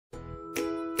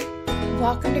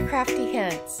Welcome to Crafty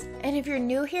Hints, and if you're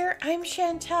new here, I'm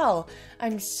Chantel.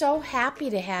 I'm so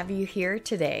happy to have you here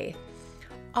today.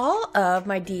 All of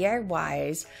my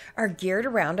DIYs are geared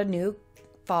around a new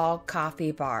fall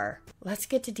coffee bar. Let's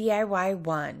get to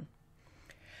DIY1.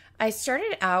 I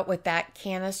started out with that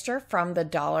canister from the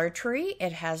Dollar Tree.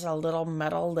 It has a little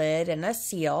metal lid and a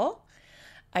seal.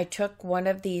 I took one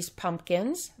of these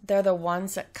pumpkins. They're the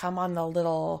ones that come on the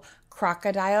little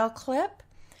crocodile clip.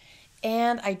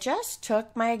 And I just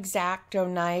took my X-Acto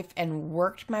knife and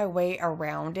worked my way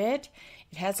around it.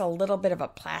 It has a little bit of a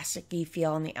plasticky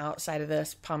feel on the outside of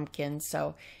this pumpkin,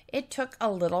 so it took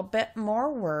a little bit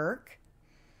more work.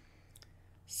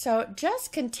 So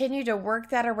just continue to work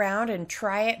that around and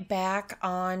try it back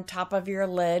on top of your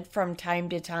lid from time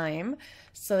to time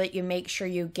so that you make sure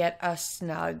you get a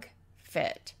snug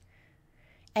fit.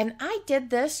 And I did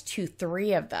this to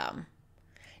 3 of them.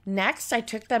 Next, I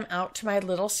took them out to my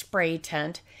little spray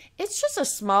tent. It's just a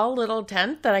small little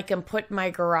tent that I can put in my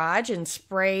garage and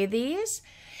spray these.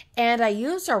 And I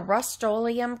use a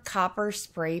Rust-Oleum copper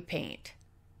spray paint.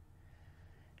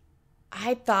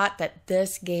 I thought that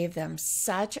this gave them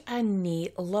such a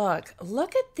neat look.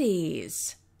 Look at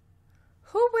these.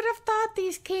 Who would have thought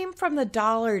these came from the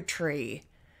Dollar Tree?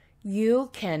 You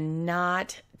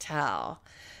cannot tell.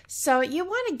 So you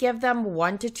want to give them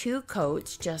 1 to 2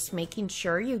 coats, just making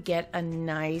sure you get a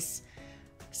nice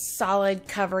solid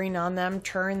covering on them.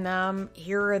 Turn them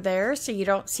here or there so you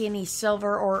don't see any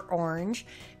silver or orange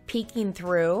peeking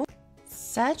through.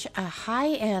 Such a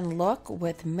high-end look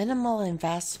with minimal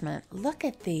investment. Look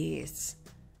at these.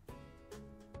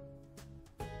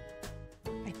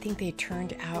 I think they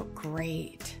turned out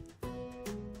great.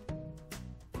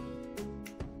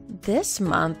 This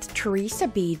month, Teresa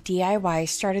B. DIY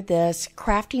started this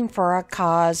Crafting for a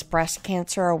Cause breast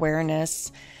cancer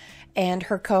awareness, and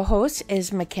her co-host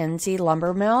is Mackenzie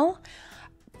Lumbermill.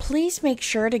 Please make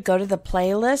sure to go to the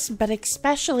playlist, but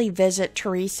especially visit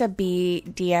Teresa B.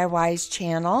 DIY's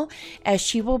channel, as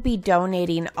she will be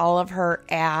donating all of her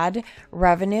ad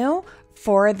revenue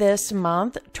for this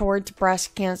month towards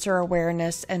breast cancer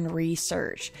awareness and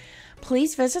research.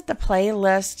 Please visit the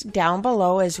playlist down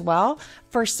below as well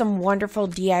for some wonderful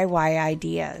DIY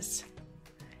ideas.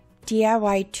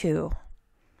 DIY2.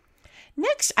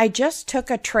 Next, I just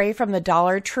took a tray from the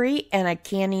Dollar Tree and a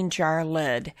canning jar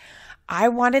lid. I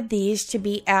wanted these to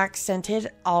be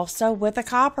accented also with a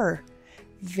copper.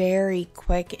 Very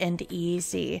quick and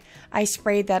easy. I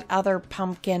sprayed that other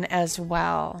pumpkin as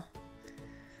well.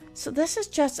 So this is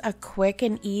just a quick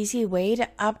and easy way to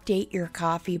update your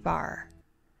coffee bar.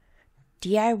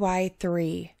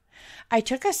 DIY3. I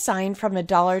took a sign from the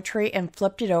Dollar Tree and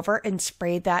flipped it over and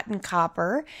sprayed that in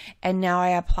copper, and now I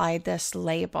applied this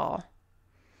label.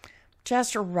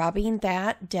 Just rubbing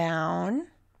that down.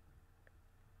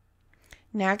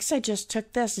 Next, I just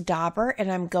took this dauber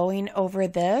and I'm going over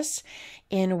this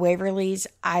in Waverly's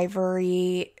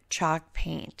Ivory Chalk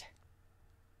paint.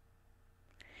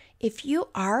 If you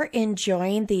are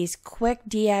enjoying these quick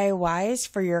DIYs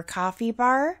for your coffee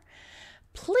bar,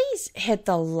 please hit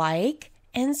the like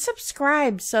and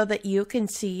subscribe so that you can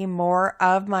see more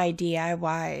of my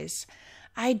DIYs.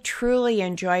 I truly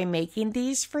enjoy making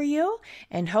these for you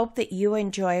and hope that you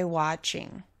enjoy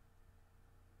watching.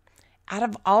 Out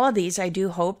of all of these, I do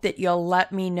hope that you'll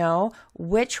let me know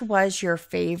which was your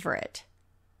favorite.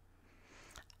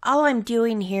 All I'm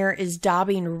doing here is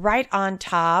daubing right on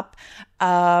top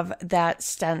of that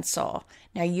stencil.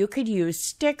 Now you could use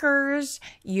stickers,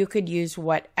 you could use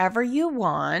whatever you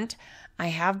want. I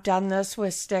have done this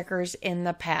with stickers in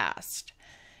the past.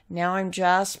 Now I'm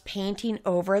just painting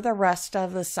over the rest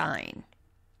of the sign.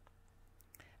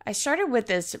 I started with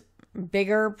this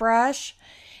bigger brush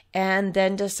and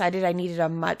then decided I needed a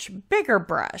much bigger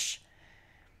brush.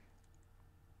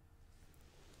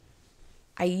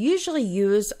 I usually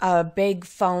use a big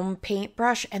foam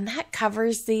paintbrush and that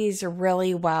covers these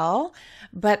really well,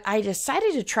 but I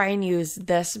decided to try and use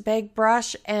this big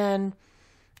brush and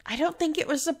I don't think it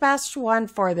was the best one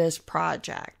for this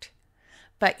project.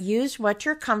 But use what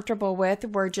you're comfortable with.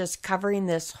 We're just covering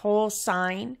this whole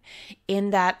sign in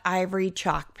that Ivory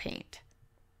Chalk paint.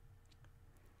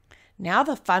 Now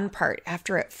the fun part,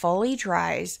 after it fully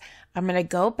dries, I'm going to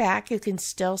go back. You can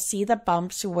still see the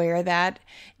bumps where that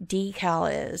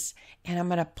decal is. And I'm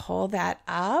going to pull that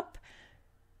up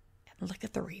and look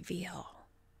at the reveal.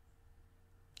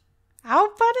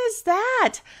 How fun is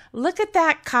that? Look at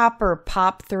that copper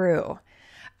pop through.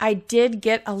 I did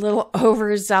get a little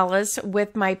overzealous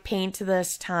with my paint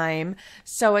this time,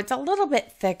 so it's a little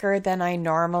bit thicker than I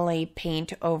normally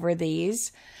paint over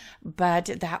these, but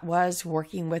that was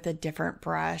working with a different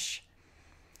brush.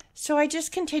 So So I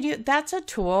just continue. That's a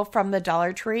tool from the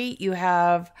Dollar Tree. You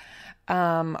have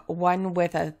one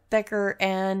with a thicker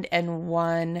end and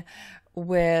one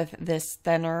with this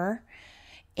thinner.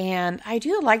 And I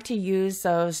do like to use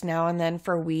those now and then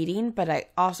for weeding, but I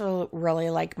also really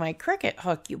like my Cricut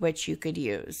hook, which you could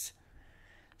use.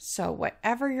 So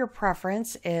whatever your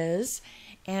preference is,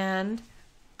 and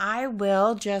I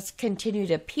will just continue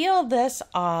to peel this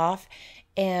off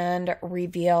and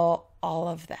reveal all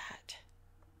of that.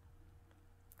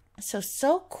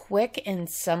 So quick and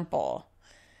simple.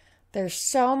 There's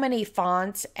so many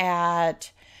fonts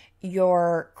at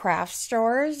your craft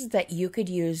stores that you could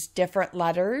use different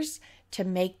letters to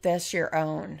make this your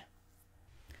own.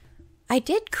 I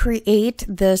did create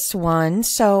this one,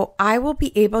 so I will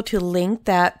be able to link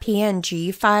that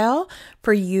PNG file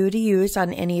for you to use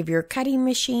on any of your cutting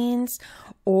machines,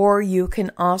 or you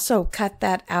can also cut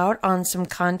that out on some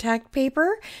contact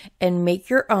paper and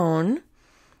make your own.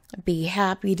 I'd be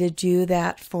happy to do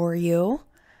that for you.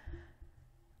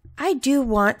 I do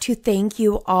want to thank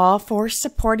you all for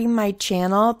supporting my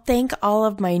channel. Thank all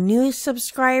of my new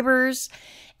subscribers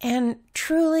and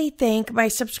truly thank my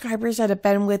subscribers that have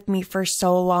been with me for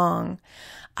so long.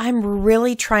 I'm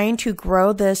really trying to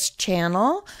grow this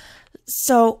channel,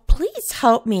 so please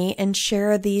help me and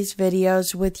share these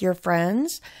videos with your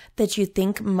friends that you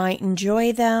think might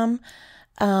enjoy them.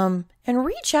 And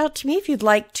reach out to me if you'd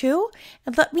like to,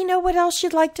 and let me know what else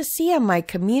you'd like to see on my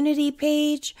community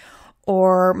page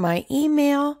or my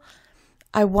email.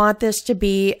 I want this to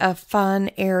be a fun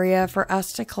area for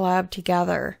us to collab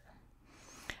together.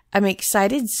 I'm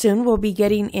excited. Soon we'll be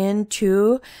getting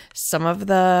into some of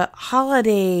the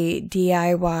holiday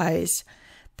DIYs.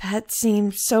 That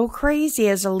seems so crazy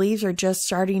as the leaves are just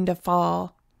starting to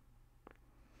fall.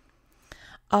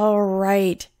 All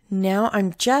right, now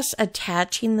I'm just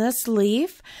attaching this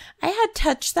leaf. I had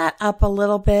touched that up a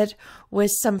little bit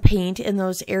with some paint in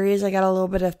those areas. I got a little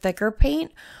bit of thicker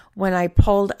paint. When I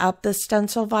pulled up the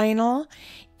stencil vinyl,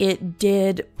 it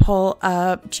did pull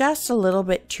up just a little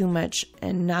bit too much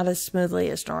and not as smoothly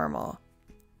as normal.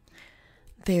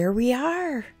 There we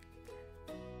are.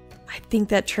 I think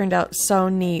that turned out so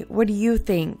neat. What do you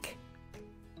think?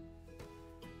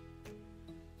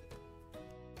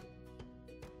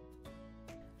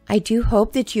 I do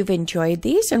hope that you've enjoyed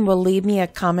these and will leave me a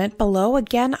comment below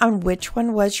again on which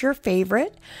one was your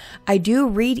favorite. I do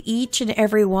read each and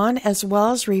every one as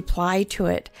well as reply to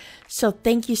it. So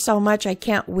thank you so much. I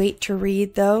can't wait to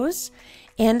read those.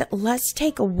 And let's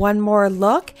take one more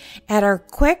look at our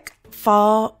quick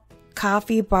fall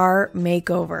coffee bar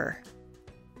makeover.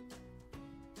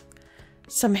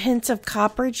 Some hints of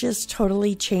copper just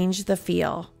totally changed the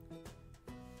feel.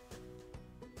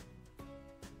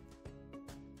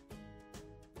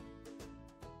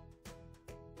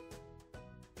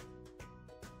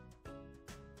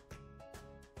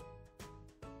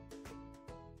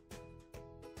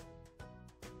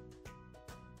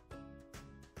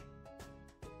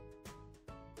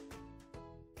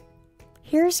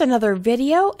 Here's another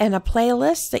video and a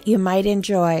playlist that you might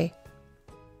enjoy.